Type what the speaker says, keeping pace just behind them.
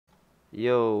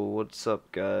Yo, what's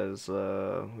up guys?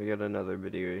 We got another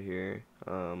video here.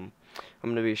 I'm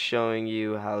gonna be showing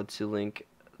you how to link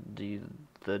the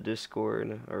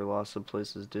Discord or Lost in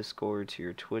Places Discord to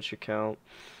your Twitch account.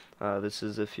 This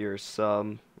is if you're a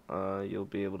sub, you'll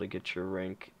be able to get your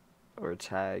rank or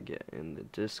tag in the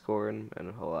Discord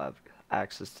and he'll have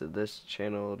access to this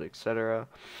channel, etc.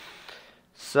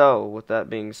 So, with that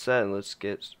being said, let's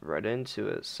get right into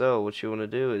it. So, what you want to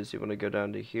do is you want to go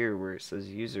down to here where it says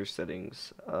user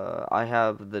settings. I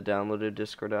have the downloaded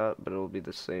Discord app, but it will be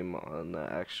the same on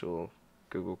the actual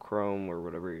Google Chrome or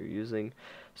whatever you're using.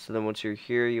 So then once you're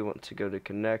here, you want to go to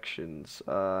connections.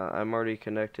 I'm already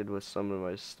connected with some of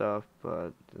my stuff,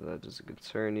 but that doesn't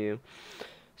concern you.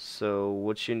 So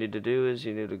what you need to do is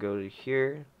you need to go to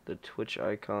here, the Twitch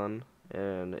icon,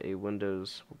 and a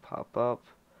Windows will pop up.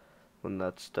 When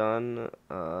that's done,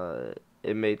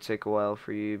 it may take a while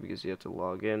for you because you have to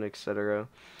log in, etc.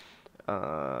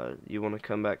 You want to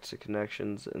come back to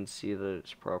connections and see that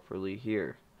it's properly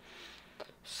here.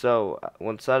 So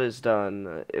once that is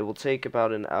done, it will take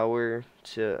about an hour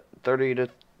to 30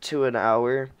 to an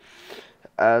hour,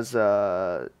 as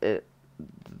the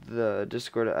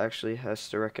Discord actually has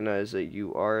to recognize that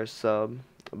you are a sub.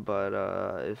 But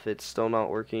if it's still not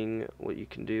working, what you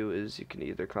can do is you can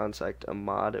either contact a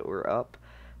mod or up.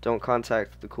 Don't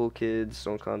contact the cool kids,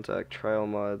 don't contact trial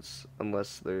mods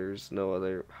unless there's no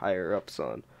other higher ups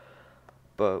on.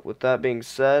 But with that being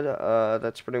said,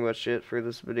 that's pretty much it for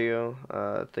this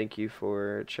video. Thank you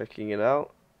for checking it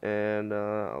out, and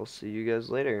I'll see you guys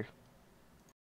later.